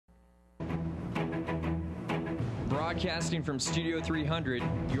Broadcasting from Studio 300,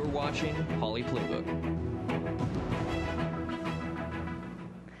 you're watching Poly Playbook.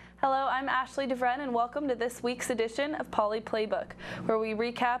 Hello, I'm Ashley DeVriend, and welcome to this week's edition of Poly Playbook, where we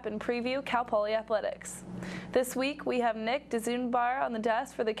recap and preview Cal Poly athletics. This week, we have Nick Dzubnar on the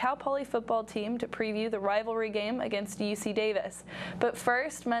desk for the Cal Poly football team to preview the rivalry game against UC Davis. But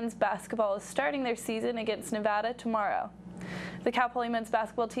first, men's basketball is starting their season against Nevada tomorrow. The Cal Poly men's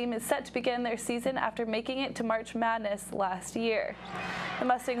basketball team is set to begin their season after making it to March Madness last year. The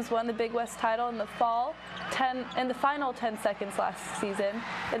Mustangs won the Big West title in the final 10 seconds last season,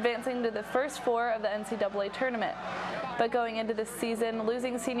 advancing to the first four of the NCAA tournament. But going into this season,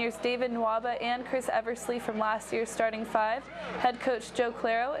 losing seniors David Nwaba and Chris Eversley from last year's starting five, head coach Joe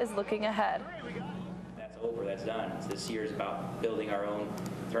Claro is looking ahead. That's over, that's done. This year is about building our own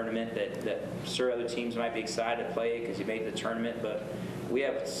tournament that sure other teams might be excited to play because you made the tournament, but we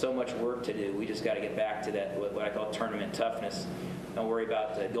have so much work to do. We just got to get back to that, what I call tournament toughness. Don't worry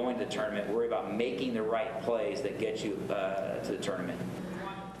about going to the tournament. Worry about making the right plays that get you to the tournament.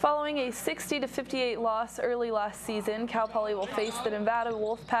 Following a 60-58 loss early last season, Cal Poly will face the Nevada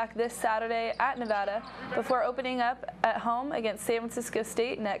Wolfpack this Saturday at Nevada before opening up at home against San Francisco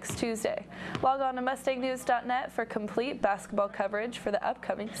State next Tuesday. Log on to mustangnews.net for complete basketball coverage for the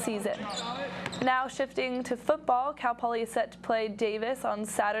upcoming season. Now shifting to football, Cal Poly is set to play Davis on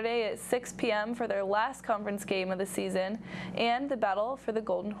Saturday at 6 p.m. for their last conference game of the season and the battle for the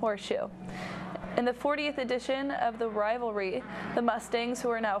Golden Horseshoe. In the 40th edition of the rivalry, the Mustangs, who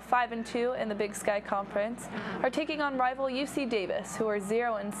are now 5-2 in the Big Sky Conference, are taking on rival UC Davis, who are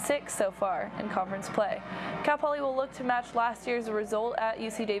 0-6 so far in conference play. Cal Poly will look to match last year's result at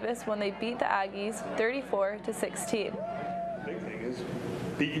UC Davis when they beat the Aggies 34-16. The big thing is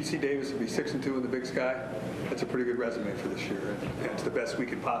beat UC Davis and be 6-2 in the Big Sky. That's a pretty good resume for this year, and it's the best we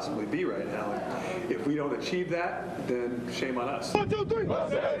could possibly be right now. And if we don't achieve that, then shame on us. 1, 2, 3.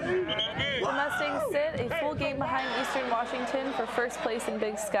 The Mustangs sit a full game behind Eastern Washington for first place in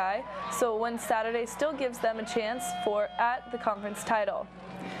Big Sky, so a win Saturday still gives them a chance at the conference title.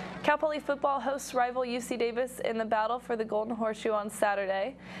 Cal Poly football hosts rival UC Davis in the battle for the Golden Horseshoe on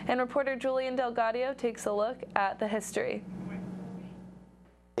Saturday, and reporter Julian Delgadio takes a look at the history.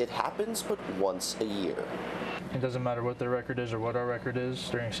 It happens but once a year. It doesn't matter what their record is or what our record is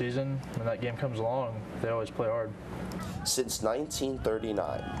during season. When that game comes along, they always play hard. Since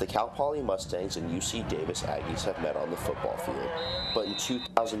 1939, the Cal Poly Mustangs and UC Davis Aggies have met on the football field. But in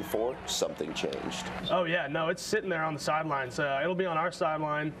 2004, something changed. Oh yeah, no, it's sitting there on the sidelines. It'll be on our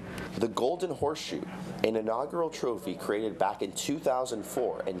sideline. The Golden Horseshoe, an inaugural trophy created back in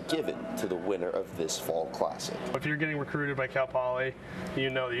 2004 and given to the winner of this fall classic. If you're getting recruited by Cal Poly, you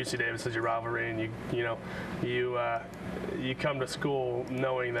know that UC Davis is your rivalry, and you come to school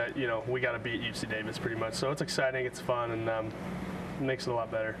knowing that we got to beat UC Davis pretty much. So it's exciting, it's fun, and makes it a lot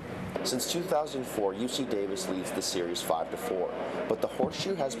better. Since 2004, UC Davis leads the series 5-4, but the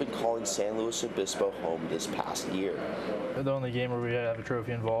Horseshoe has been calling San Luis Obispo home this past year. The only game where we have a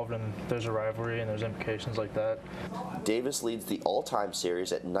trophy involved, and there's a rivalry and there's implications like that. Davis leads the all-time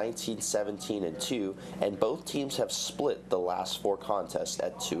series at 19-17-2, and both teams have split the last 4 contests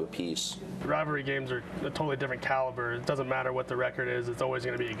at 2 apiece. Rivalry games are a totally different caliber. It doesn't matter what the record is, it's always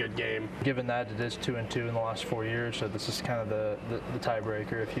going to be a good game. Given that it is 2-2 in the last 4 years, so this is kind of the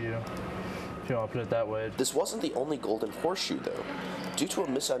tiebreaker if you want to put it that way. This wasn't the only Golden Horseshoe, though. Due to a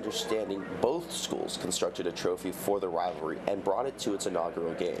misunderstanding, both schools constructed a trophy for the rivalry and brought it to its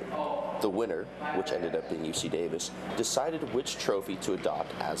inaugural game. The winner, which ended up being UC Davis, decided which trophy to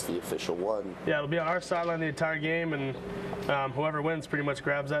adopt as the official one. Yeah, it'll be on our sideline the entire game, and whoever wins pretty much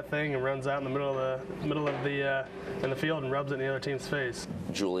grabs that thing and runs out in the middle of the field and rubs it in the other team's face.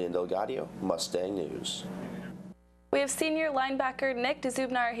 Julian Delgadio, Mustang News. We have senior linebacker Nick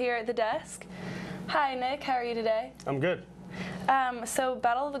Dzubnar here at the desk. Hi, Nick. How are you today? I'm good. So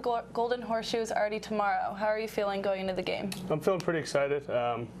Battle of the Golden Horseshoe is already tomorrow. How are you feeling going into the game? I'm feeling pretty excited.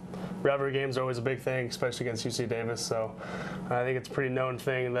 Rivalry games are always a big thing, especially against UC Davis. So I think it's a pretty known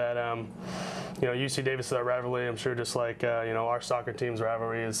thing that UC Davis is our rivalry. I'm sure just like our soccer team's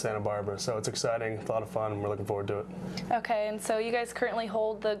rivalry is Santa Barbara. So it's exciting, it's a lot of fun, and we're looking forward to it. Okay, and so you guys currently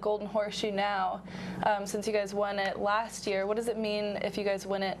hold the Golden Horseshoe now. Since you guys won it last year, what does it mean if you guys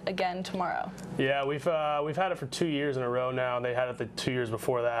win it again tomorrow? Yeah, we've had it for 2 years in a row now. They had it the 2 years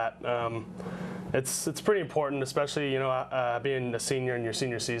before that. It's pretty important, especially being a senior in your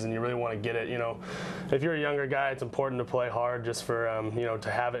senior season. You really want to get it. If you're a younger guy, it's important to play hard just for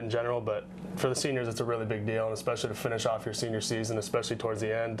to have it in general. But for the seniors, it's a really big deal, and especially to finish off your senior season, especially towards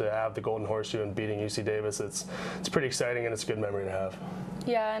the end, to have the Golden Horseshoe and beating UC Davis, it's pretty exciting, and it's a good memory to have.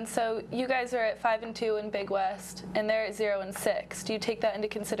 Yeah, and so you guys are at 5-2 in Big West, and they're at 0-6. Do you take that into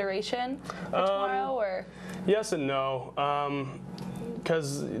consideration for tomorrow, or? Yes and no.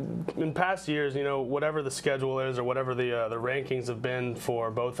 Because in past years, you know, whatever the schedule is or whatever the rankings have been for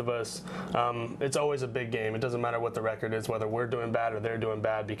both of us, it's always a big game. It doesn't matter what the record is, whether we're doing bad or they're doing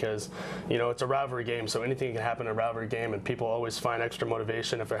bad, because, you know, it's a rivalry game, so anything can happen in a rivalry game, and people always find extra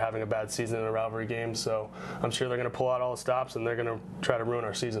motivation if they're having a bad season in a rivalry game. So I'm sure they're going to pull out all the stops, and they're going to try to ruin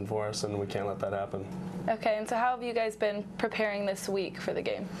our season for us, and we can't let that happen. Okay, and so how have you guys been preparing this week for the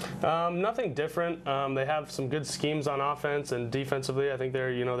game? Nothing different. They have some good schemes on offense, and defensively, I think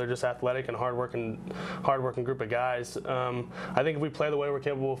they're just athletic and hardworking group of guys. I think if we play the way we're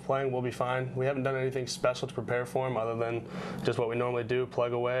capable of playing, we'll be fine. We haven't done anything special to prepare for them other than just what we normally do: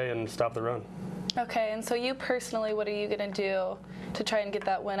 plug away and stop the run. Okay, and so you personally, what are you going to do to try and get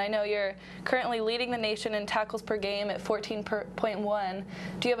that win? I know you're currently leading the nation in tackles per game at 14.1.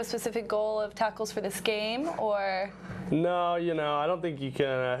 Do you have a specific goal of tackles for this game, or? No, you know, I don't think you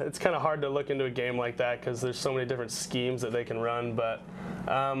can. It's kind of hard to look into a game like that because there's so many different schemes that they can run. But,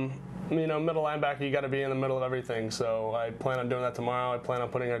 you know, middle linebacker, you got to be in the middle of everything. So I plan on doing that tomorrow. I plan on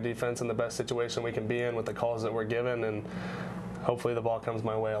putting our defense in the best situation we can be in with the calls that we're given, and hopefully the ball comes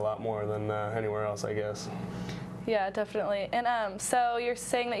my way a lot more than anywhere else, I guess. Yeah, definitely. And so you're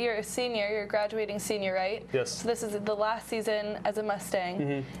saying that you're a senior, you're a graduating senior, right? Yes. So this is the last season as a Mustang.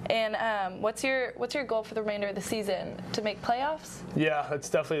 Mm-hmm. And what's your goal for the remainder of the season? To make playoffs? Yeah, that's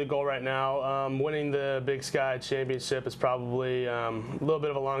definitely the goal right now. Winning the Big Sky Championship is probably a little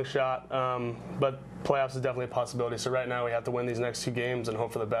bit of a long shot, but playoffs is definitely a possibility. So right now we have to win these next 2 games and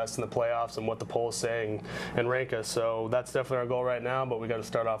hope for the best in the playoffs and what the polls say and rank us. So that's definitely our goal right now, but we got to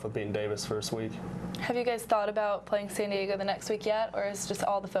start off with beating Davis first week. Have you guys thought about playing San Diego the next week yet, or has just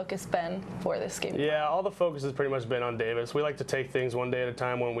all the focus been for this game? Yeah, all the focus has pretty much been on Davis. We like to take things one day at a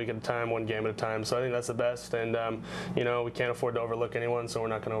time, 1 week at a time, 1 game at a time. So I think that's the best, and you know, we can't afford to overlook anyone, so we're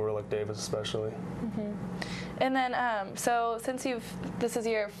not going to overlook Davis especially. Mm-hmm. And then, so since this is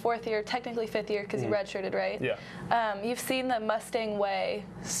your 4th year, technically 5th year, because you redshirted, right? Yeah. You've seen the Mustang way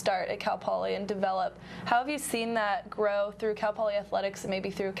start at Cal Poly and develop. How have you seen that grow through Cal Poly athletics and maybe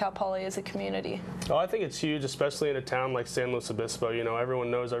through Cal Poly as a community? Oh, I think it's huge, especially in a town like San Luis Obispo. You know, everyone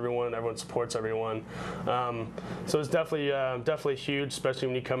knows everyone, everyone supports everyone. So it's definitely huge, especially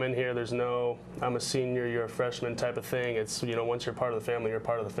when you come in here. There's no, I'm a senior, you're a freshman type of thing. It's, you know, once you're part of the family, you're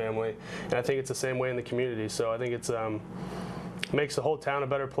part of the family. And I think it's the same way in the community. So I think it's makes the whole town a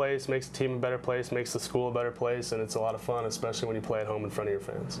better place, makes the team a better place, makes the school a better place, and it's a lot of fun, especially when you play at home in front of your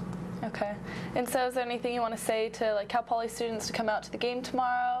fans. Okay. And so is there anything you want to say to like Cal Poly students to come out to the game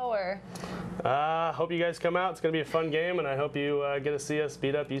tomorrow, or? Hope you guys come out. It's going to be a fun game, and I hope you get to see us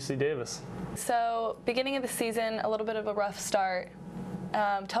beat up UC Davis. So beginning of the season, a little bit of a rough start.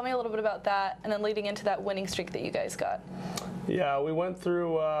 Tell me a little bit about that, and then leading into that winning streak that you guys got. Yeah, we went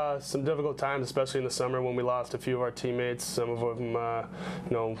through some difficult times, especially in the summer when we lost a few of our teammates. Some of them,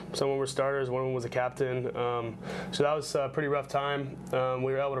 you know, some of them were starters. One of them was a captain. So that was a pretty rough time.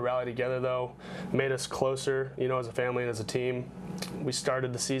 We were able to rally together, though. Made us closer, you know, as a family and as a team. We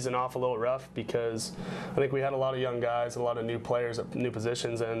started the season off a little rough because I think we had a lot of young guys, a lot of new players at new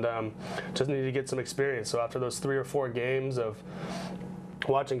positions, and just needed to get some experience. So after those 3 or 4 games of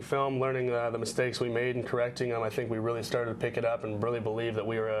watching film, learning the mistakes we made and correcting them, I think we really started to pick it up and really believe that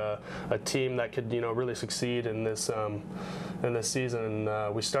we were a team that could, you know, really succeed in this season.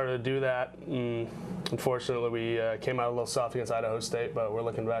 And we started to do that. Unfortunately, we came out a little soft against Idaho State, but we're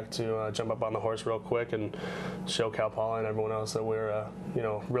looking back to jump up on the horse real quick and show Cal Poly and everyone else that we're a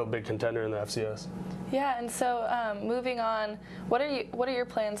real big contender in the FCS. Yeah, and so moving on, what are your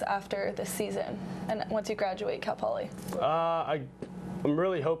plans after this season and once you graduate Cal Poly? I'm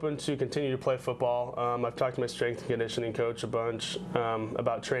really hoping to continue to play football. I've talked to my strength and conditioning coach a bunch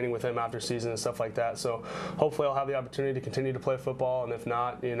about training with him after season and stuff like that. So hopefully I'll have the opportunity to continue to play football. And if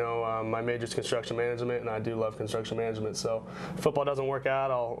not, you know, my major is construction management, and I do love construction management. So if football doesn't work out,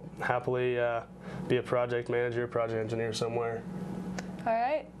 I'll happily be a project manager, project engineer somewhere. All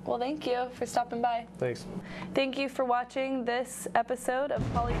right. Well, thank you for stopping by. Thanks. Thank you for watching this episode of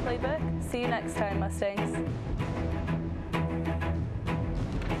Poly Playbook. See you next time, Mustangs.